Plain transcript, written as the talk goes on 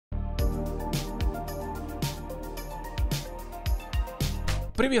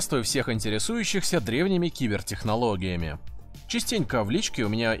Приветствую всех интересующихся древними кибертехнологиями. Частенько в личке у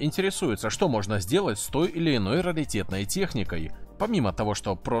меня интересуется, что можно сделать с той или иной раритетной техникой, помимо того,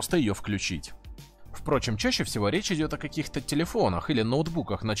 что просто ее включить. Впрочем, чаще всего речь идет о каких-то телефонах или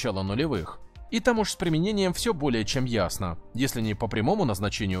ноутбуках начала нулевых. И там уж с применением все более чем ясно. Если не по прямому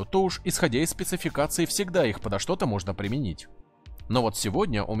назначению, то уж исходя из спецификации всегда их подо что-то можно применить. Но вот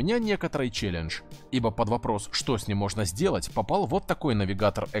сегодня у меня некоторый челлендж, ибо под вопрос, что с ним можно сделать, попал вот такой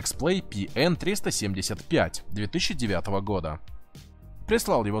навигатор X-Play PN375 2009 года.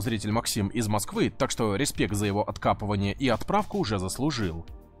 Прислал его зритель Максим из Москвы, так что респект за его откапывание и отправку уже заслужил.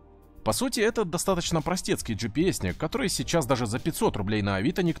 По сути, это достаточно простецкий GPS-ник, который сейчас даже за 500 рублей на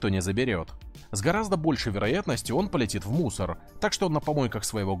Авито никто не заберет. С гораздо большей вероятностью он полетит в мусор, так что на помойках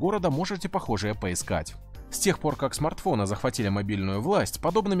своего города можете похожее поискать. С тех пор, как смартфоны захватили мобильную власть,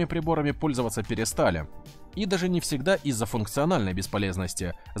 подобными приборами пользоваться перестали. И даже не всегда из-за функциональной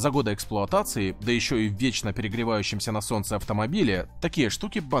бесполезности. За годы эксплуатации, да еще и в вечно перегревающемся на солнце автомобиле, такие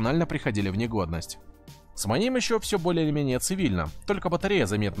штуки банально приходили в негодность. С моим еще все более или менее цивильно, только батарея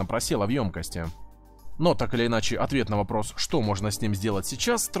заметно просела в емкости. Но так или иначе, ответ на вопрос, что можно с ним сделать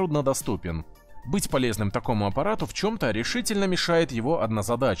сейчас, труднодоступен. Быть полезным такому аппарату в чем-то решительно мешает его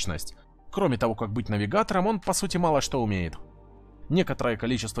однозадачность. Кроме того, как быть навигатором, он по сути мало что умеет. Некоторое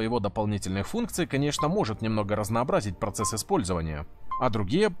количество его дополнительных функций, конечно, может немного разнообразить процесс использования, а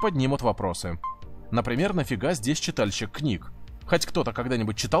другие поднимут вопросы. Например, нафига здесь читальщик книг? Хоть кто-то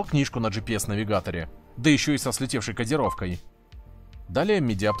когда-нибудь читал книжку на GPS-навигаторе? Да еще и со слетевшей кодировкой. Далее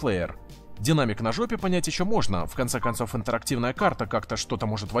медиаплеер. Динамик на жопе понять еще можно, в конце концов интерактивная карта как-то что-то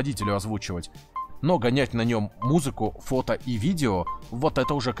может водителю озвучивать. Но гонять на нем музыку, фото и видео, вот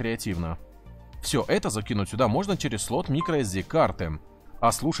это уже креативно. Все это закинуть сюда можно через слот microSD карты.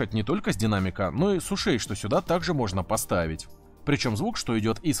 А слушать не только с динамика, но и с ушей, что сюда также можно поставить. Причем звук, что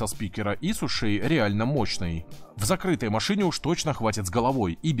идет и со спикера, и с ушей, реально мощный. В закрытой машине уж точно хватит с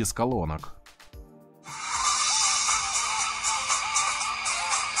головой и без колонок.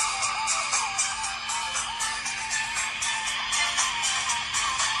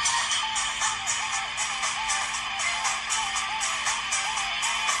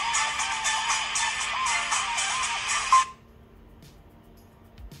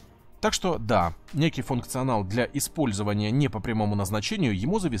 Так что да, некий функционал для использования не по прямому назначению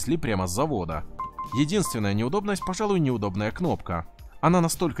ему завезли прямо с завода. Единственная неудобность, пожалуй, неудобная кнопка. Она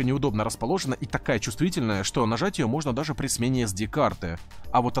настолько неудобно расположена и такая чувствительная, что нажать ее можно даже при смене SD-карты.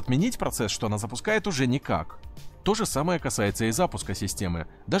 А вот отменить процесс, что она запускает, уже никак. То же самое касается и запуска системы.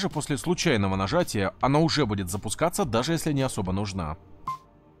 Даже после случайного нажатия она уже будет запускаться, даже если не особо нужна.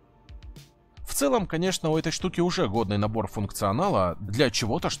 В целом, конечно, у этой штуки уже годный набор функционала для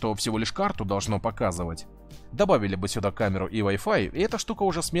чего-то, что всего лишь карту должно показывать. Добавили бы сюда камеру и Wi-Fi, и эта штука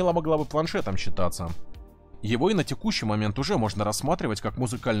уже смело могла бы планшетом считаться. Его и на текущий момент уже можно рассматривать как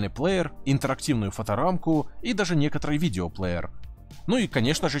музыкальный плеер, интерактивную фоторамку и даже некоторый видеоплеер. Ну и,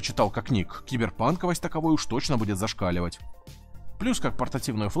 конечно же, читалка книг, киберпанковость таковой уж точно будет зашкаливать. Плюс как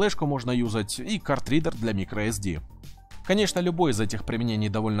портативную флешку можно юзать и картридер для microSD. Конечно, любое из этих применений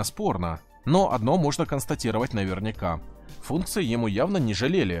довольно спорно, но одно можно констатировать наверняка. Функции ему явно не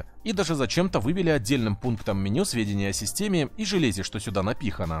жалели, и даже зачем-то вывели отдельным пунктом меню сведения о системе и железе, что сюда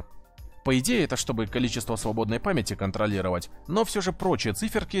напихано. По идее, это чтобы количество свободной памяти контролировать, но все же прочие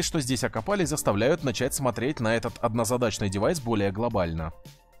циферки, что здесь окопались, заставляют начать смотреть на этот однозадачный девайс более глобально.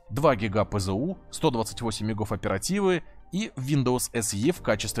 2 ГБ ПЗУ, 128 МБ оперативы и Windows SE в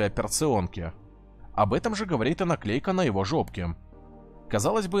качестве операционки. Об этом же говорит и наклейка на его жопке.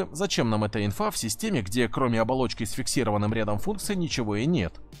 Казалось бы, зачем нам эта инфа в системе, где кроме оболочки с фиксированным рядом функций ничего и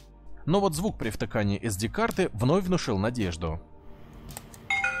нет? Но вот звук при втыкании SD-карты вновь внушил надежду.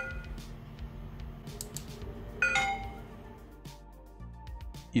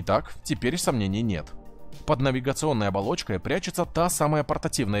 Итак, теперь сомнений нет. Под навигационной оболочкой прячется та самая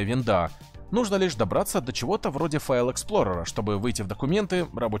портативная винда. Нужно лишь добраться до чего-то вроде файл Explorer, чтобы выйти в документы,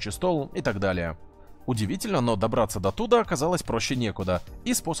 рабочий стол и так далее. Удивительно, но добраться до туда оказалось проще некуда,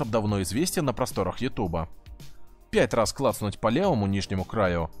 и способ давно известен на просторах Ютуба. 5 раз клацнуть по левому нижнему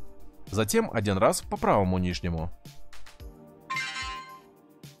краю, затем 1 раз по правому нижнему.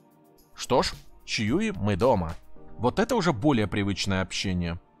 Что ж, чую, мы дома. Вот это уже более привычное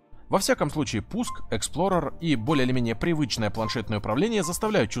общение. Во всяком случае, пуск, Explorer и более или менее привычное планшетное управление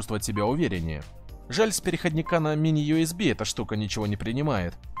заставляют чувствовать себя увереннее. Жаль, с переходника на мини-USB эта штука ничего не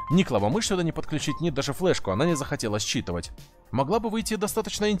принимает. Ни клавомышь сюда не подключить, ни даже флешку она не захотела считывать. Могла бы выйти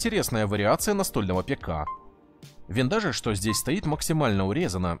достаточно интересная вариация настольного ПК. Винда же, что здесь стоит, максимально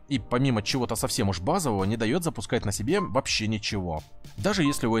урезана, и помимо чего-то совсем уж базового, не дает запускать на себе вообще ничего. Даже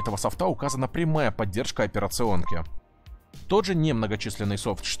если у этого софта указана прямая поддержка операционки. Тот же немногочисленный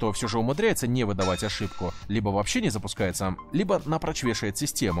софт, что все же умудряется не выдавать ошибку, либо вообще не запускается, либо напрочь вешает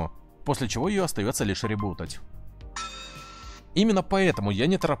систему, после чего ее остается лишь ребутать. Именно поэтому я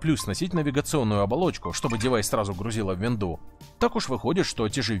не тороплюсь носить навигационную оболочку, чтобы девайс сразу грузило в винду. Так уж выходит, что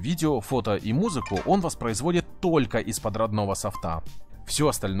те же видео, фото и музыку он воспроизводит только из-под родного софта. Все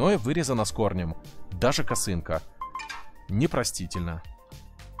остальное вырезано с корнем, даже косынка. Непростительно.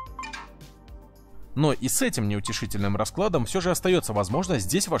 Но и с этим неутешительным раскладом все же остается возможность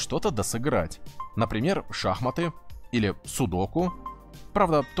здесь во что-то досыграть. Например, шахматы или судоку.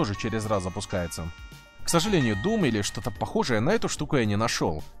 Правда, тоже через раз запускается. К сожалению, Doom или что-то похожее на эту штуку я не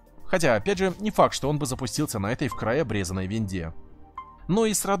нашел. Хотя, опять же, не факт, что он бы запустился на этой в край обрезанной винде. Но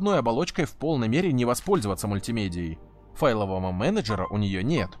и с родной оболочкой в полной мере не воспользоваться мультимедией. Файлового менеджера у нее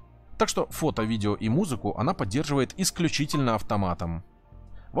нет. Так что фото, видео и музыку она поддерживает исключительно автоматом.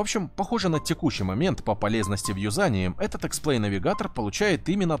 В общем, похоже, на текущий момент по полезности в юзании этот XPlay-навигатор получает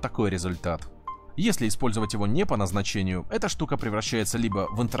именно такой результат. Если использовать его не по назначению, эта штука превращается либо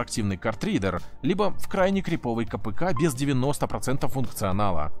в интерактивный картридер, либо в крайне криповый КПК без 90%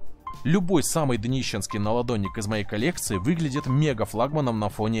 функционала. Любой самый днищенский наладонник из моей коллекции выглядит мега флагманом на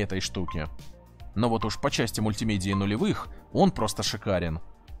фоне этой штуки. Но вот уж по части мультимедии нулевых он просто шикарен.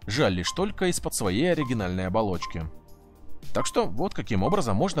 Жаль лишь только из-под своей оригинальной оболочки. Так что вот каким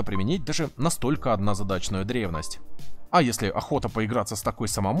образом можно применить даже настолько однозадачную древность. А если охота поиграться с такой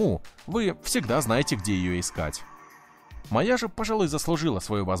самому, вы всегда знаете, где ее искать. Моя же, пожалуй, заслужила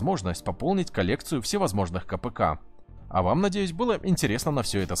свою возможность пополнить коллекцию всевозможных КПК. А вам, надеюсь, было интересно на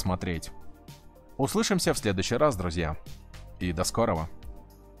все это смотреть. Услышимся в следующий раз, друзья. И до скорого.